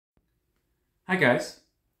Hi guys.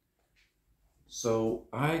 So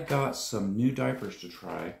I got some new diapers to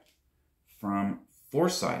try from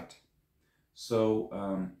Forsite.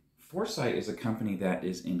 Forsite is a company that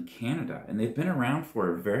is in Canada, and they've been around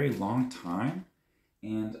for a very long time,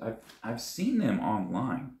 and I've seen them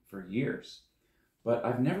online for years, but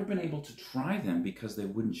I've never been able to try them because they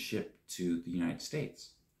wouldn't ship to the United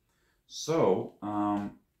States. So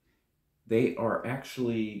they are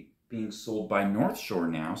actually being sold by North Shore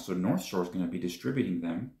now, so North Shore is going to be distributing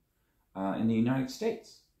them in the United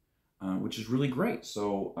States, which is really great.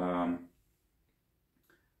 So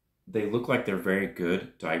they look like they're very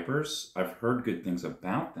good diapers. I've heard good things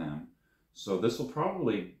about them, so this will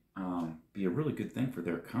probably be a really good thing for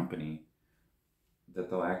their company, that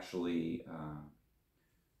they'll actually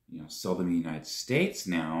sell them in the United States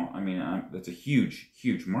now. I mean, that's a huge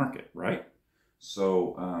market, right?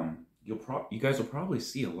 So you guys will probably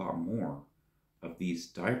see a lot more of these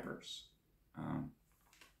diapers,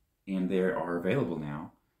 and they are available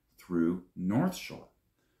now through North Shore.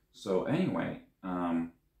 So anyway, I've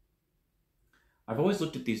always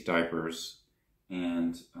looked at these diapers,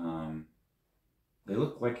 and they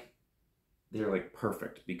look like they're like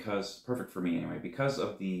perfect for me anyway, because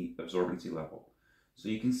of the absorbency level. So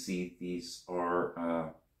you can see these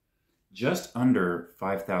are just under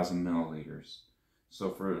 5,000 milliliters. So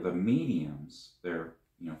for the mediums, they're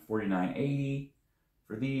 49.80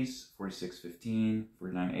 for these, 46.15,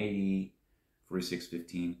 49.80,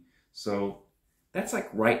 46.15. So that's like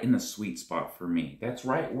right in the sweet spot for me. That's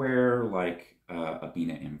right where like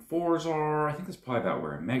Abina M4s are. I think that's probably about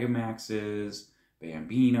where a Megamax is,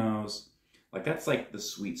 Bambinos. Like that's like the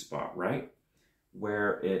sweet spot, right?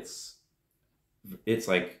 Where it's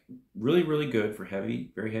like really good for very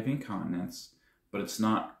heavy incontinence, but it's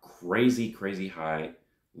not crazy high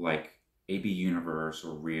like AB Universe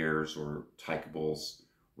or Rears or Tykables,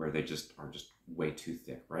 where they are just way too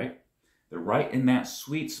thick, right? They're right in that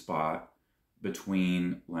sweet spot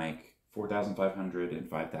between like 4,500 and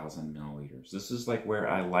 5,000 milliliters. This is like where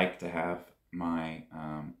I like to have my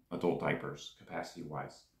adult diapers,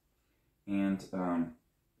 capacity-wise. And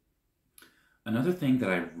another thing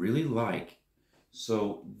that I really like,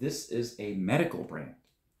 so this is a medical brand,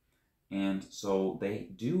 and so they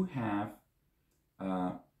do have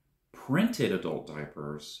printed adult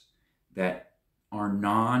diapers that are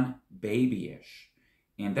non-babyish.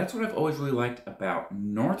 And that's what I've always really liked about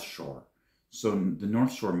North Shore. So the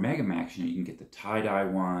North Shore Megamax, you can get the tie-dye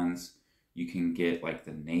ones, you can get like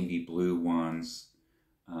the navy blue ones.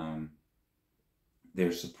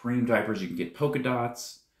 There's Supreme diapers, you can get polka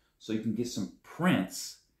dots. So you can get some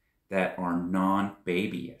prints that are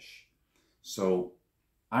non-babyish. So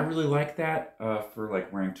I really like that for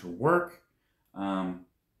like wearing to work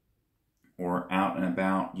or out and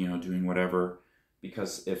about, doing whatever.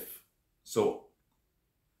 Because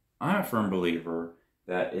I'm a firm believer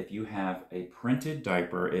that if you have a printed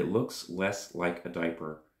diaper, it looks less like a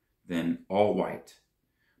diaper than all white.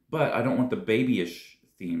 But I don't want the babyish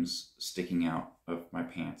themes sticking out of my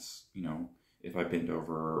pants, if I bend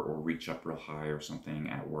over or reach up real high or something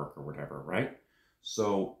at work or whatever, right?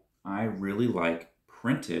 So I really like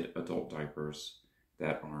printed adult diapers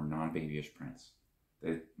that are non-babyish prints.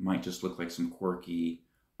 They might just look like some quirky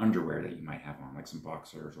underwear that you might have on, like some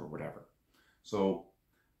boxers or whatever. So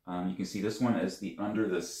you can see this one is the Under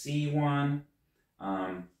the Sea one.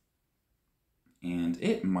 And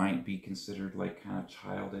it might be considered like kind of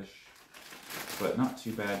childish, but not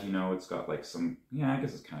too bad. It's got like some, I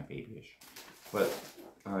guess it's kind of babyish. But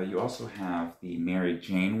you also have the Mary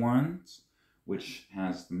Jane ones, which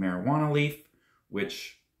has the marijuana leaf,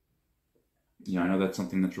 which, I know that's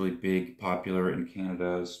something that's really big, popular in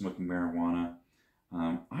Canada, smoking marijuana.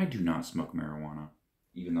 I do not smoke marijuana,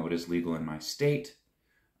 even though it is legal in my state.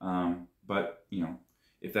 But,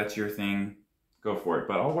 if that's your thing, go for it.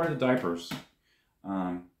 But I'll wear the diapers.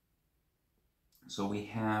 So we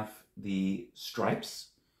have the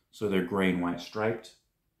stripes. So they're gray and white striped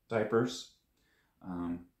diapers.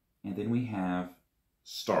 And then we have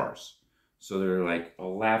stars. So they're like a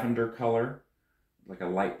lavender color, like a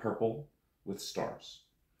light purple with stars.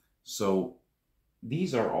 So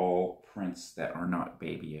these are all prints that are not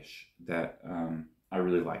babyish that I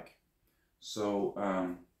really like. So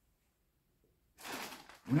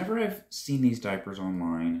whenever I've seen these diapers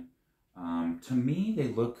online, to me they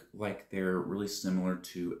look like they're really similar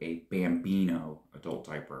to a Bambino adult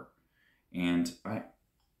diaper. And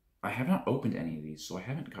I have not opened any of these, so I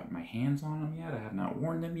haven't gotten my hands on them yet. I have not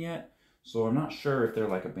worn them yet, so I'm not sure if they're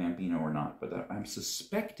like a Bambino or not, but I'm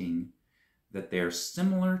suspecting that they're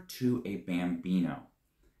similar to a Bambino.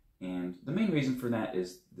 And the main reason for that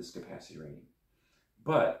is this capacity rating.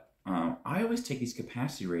 But I always take these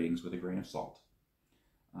capacity ratings with a grain of salt.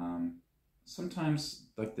 Sometimes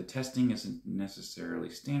like the testing isn't necessarily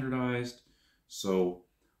standardized, so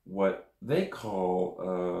what they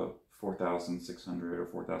call 4,600 or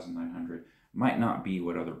 4,900 might not be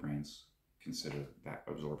what other brands consider that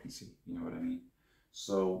absorbency. You know what I mean?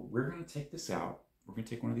 So we're going to take this out. We're going to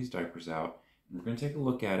take one of these diapers out, and we're going to take a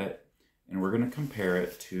look at it, and we're going to compare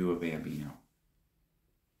it to a Bambino.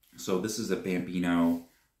 So this is a Bambino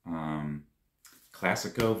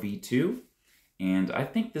Classico V2, and I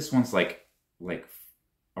think this one's like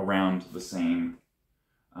around the same,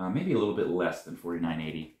 maybe a little bit less than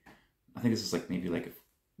 4980. I think this is like maybe like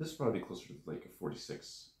this is probably closer to like a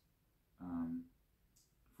 46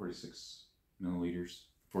 milliliters,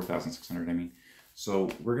 4,600. I mean,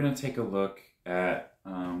 so we're gonna take a look at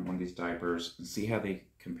one of these diapers and see how they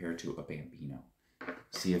compare to a Bambino.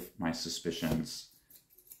 See if my suspicions,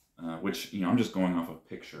 which, you know, I'm just going off of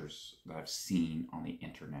pictures that I've seen on the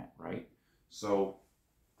internet, right? So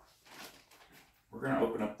we're going to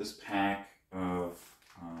open up this pack of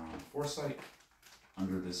Forsite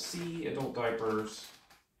under the C adult diapers,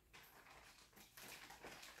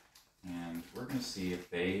 and we're going to see if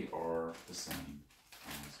they are the same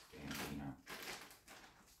as Bambino.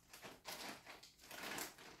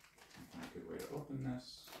 A good way to open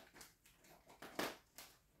this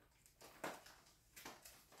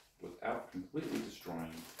without completely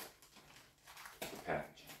destroying the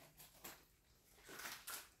packaging.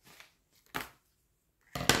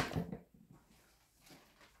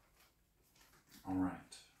 All right.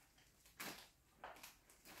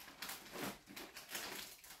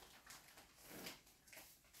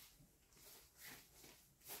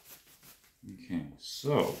 Okay,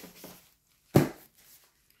 so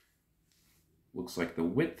looks like the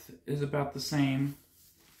width is about the same.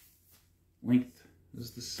 Length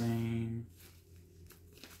is the same.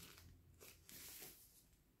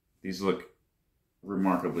 These look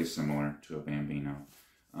remarkably similar to a Bambino.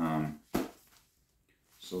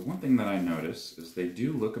 So one thing that I notice is they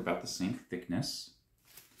do look about the same thickness,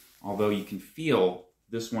 although you can feel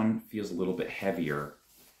this one feels a little bit heavier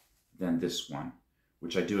than this one,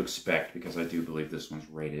 which I do expect because I do believe this one's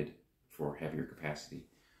rated for heavier capacity.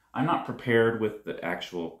 I'm not prepared with the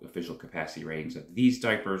actual official capacity ratings of these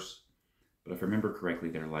diapers, but if I remember correctly,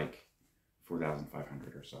 they're like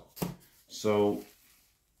 4,500 or so. So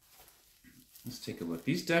let's take a look.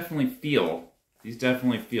 These definitely feel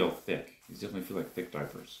thick. These definitely feel like thick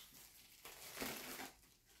diapers.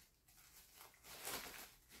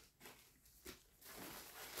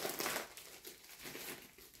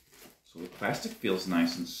 So the plastic feels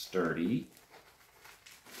nice and sturdy.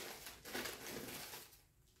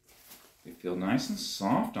 They feel nice and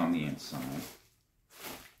soft on the inside.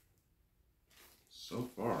 So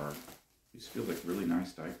far, these feel like really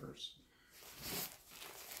nice diapers.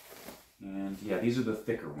 And yeah, these are the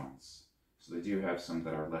thicker ones. So they do have some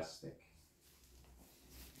that are less thick,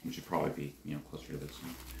 which should probably be, you know, closer to this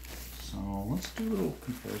one. So let's do a little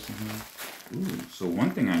comparison here. Ooh, so one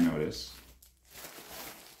thing I notice,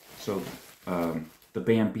 so the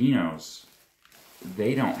Bambinos,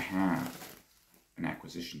 they don't have an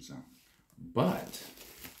acquisition zone, but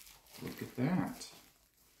look at that.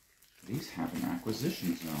 These have an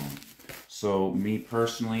acquisition zone. So me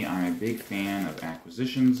personally, I'm a big fan of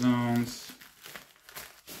acquisition zones.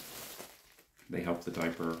 They help the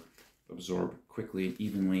diaper absorb quickly and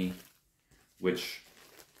evenly, which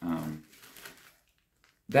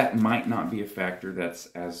that might not be a factor that's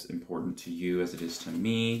as important to you as it is to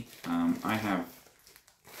me. I have,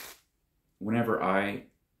 whenever I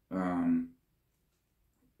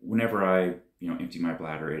empty my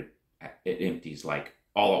bladder, it empties like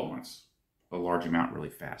all at once, a large amount really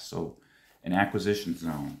fast. So an acquisition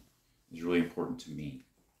zone is really important to me.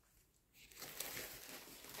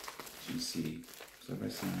 As you can see, side by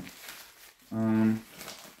side.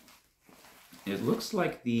 It looks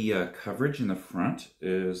like the coverage in the front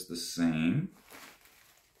is the same.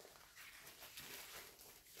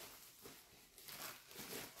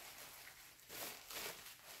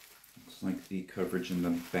 Looks like the coverage in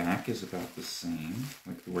the back is about the same,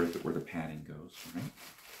 like where the padding goes, right?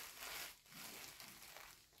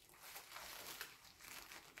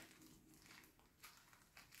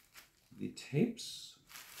 The tapes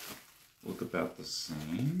look about the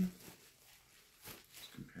same. Let's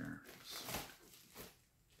compare.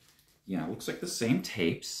 Yeah, it looks like the same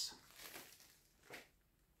tapes.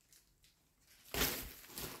 Let's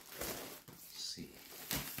see.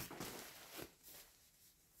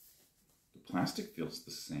 The plastic feels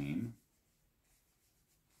the same.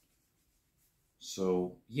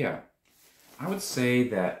 So, yeah, I would say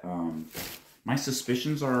that my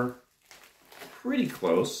suspicions are pretty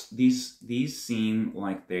close. These seem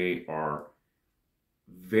like they are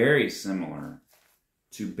very similar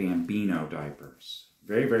to Bambino diapers.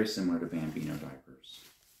 Very, very similar to Bambino diapers.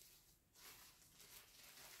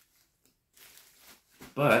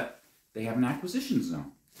 But they have an acquisition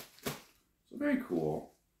zone. So very cool.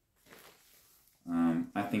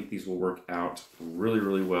 I think these will work out really,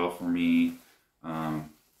 really well for me.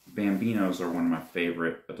 Bambinos are one of my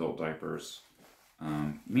favorite adult diapers,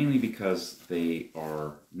 mainly because they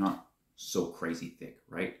are not so crazy thick,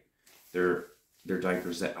 right? They're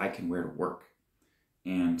diapers that I can wear to work.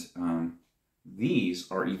 And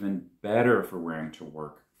these are even better for wearing to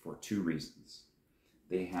work for two reasons.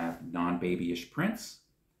 They have non-babyish prints,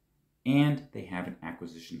 and they have an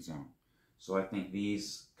acquisition zone. So I think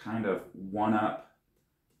these kind of one-up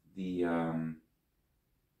the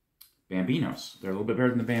Bambinos. They're a little bit better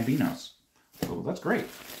than the Bambinos. So that's great.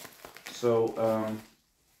 So I'm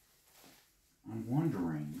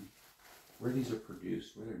wondering where these are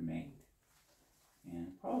produced, where they're made. And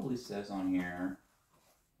it probably says on here,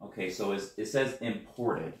 okay, so it says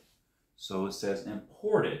imported. So it says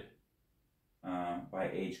imported by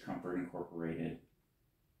Age Comfort Incorporated,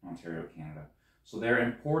 Ontario, Canada. So they're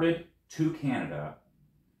imported to Canada.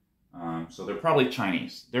 So they're probably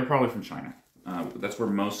Chinese. They're probably from China. That's where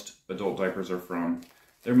most adult diapers are from.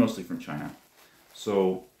 They're mostly from China.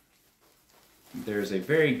 So there's a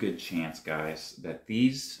very good chance, guys, that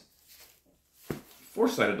these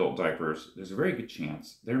Forsite adult diapers, there's a very good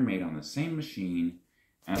chance they're made on the same machine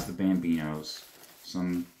as the Bambinos,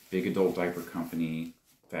 some big adult diaper company,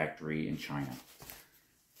 factory in China.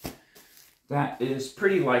 That is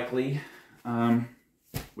pretty likely,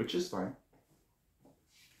 which is fine.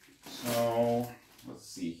 So, let's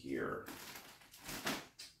see here.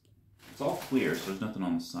 It's all clear, so there's nothing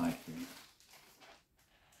on the side here.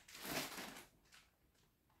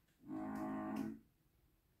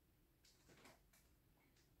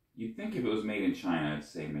 You'd think if it was made in China, it'd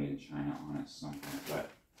say made in China on it something,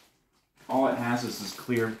 but all it has is this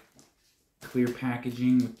clear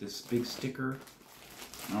packaging with this big sticker.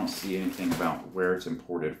 I don't see anything about where it's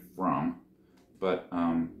imported from, but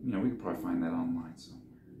you know, we could probably find that online somewhere.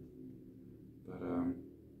 But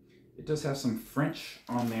it does have some French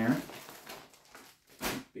on there,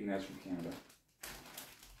 being that's from Canada.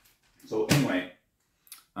 So anyway,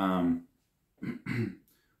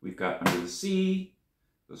 we've got Under the Sea,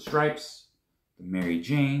 the Stripes, the Mary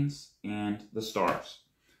Janes, and the Stars.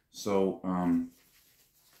 So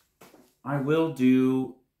I will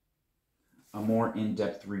do a more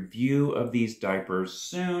in-depth review of these diapers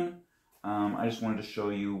soon. I just wanted to show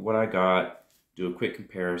you what I got, do a quick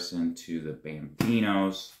comparison to the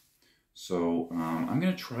Bambinos. So I'm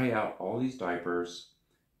going to try out all these diapers,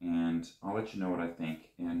 and I'll let you know what I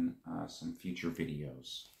think in some future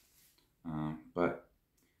videos. But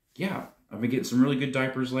yeah, I've been getting some really good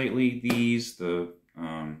diapers lately. These, the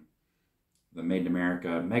Made in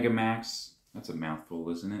America Mega Max. That's a mouthful,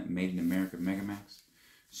 isn't it? Made in America Mega Max.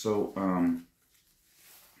 So,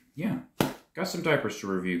 yeah, got some diapers to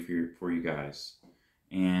review for you guys.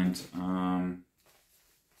 And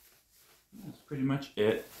that's pretty much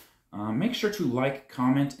it. Make sure to like,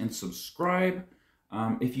 comment, and subscribe.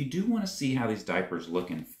 If you do want to see how these diapers look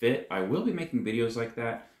and fit, I will be making videos like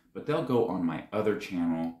that, but they'll go on my other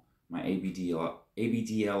channel, my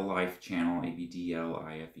ABDL Life channel,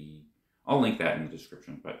 ABDLIFE. I'll link that in the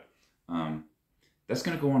description, but that's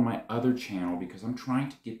going to go on my other channel because I'm trying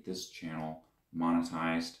to get this channel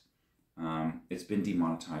monetized. It's been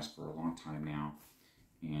demonetized for a long time now.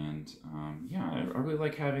 And yeah, I really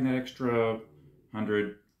like having that extra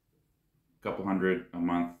couple hundred a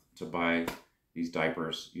month to buy these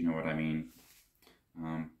diapers, you know what I mean.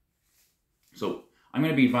 So I'm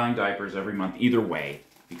going to be buying diapers every month either way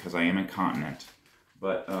because I am incontinent.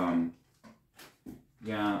 But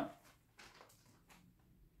yeah,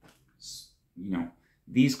 you know,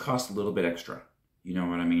 these cost a little bit extra. You know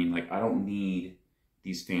what I mean? Like, I don't need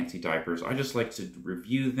these fancy diapers. I just like to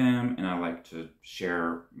review them, and I like to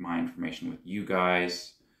share my information with you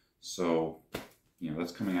guys. So, you know,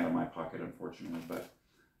 that's coming out of my pocket, unfortunately. But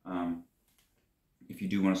if you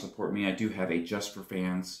do want to support me, I do have a Just for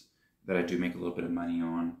Fans that I do make a little bit of money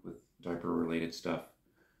on with diaper-related stuff.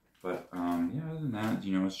 But, yeah, other than that,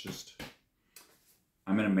 you know, it's just,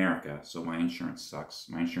 I'm in America, so my insurance sucks.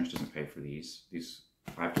 My insurance doesn't pay for these.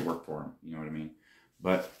 I have to work for them, you know what I mean?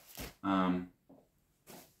 But,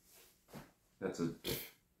 that's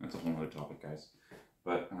a whole other topic, guys.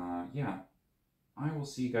 But, yeah, I will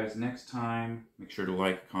see you guys next time. Make sure to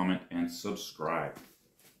like, comment, and subscribe.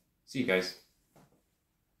 See you guys.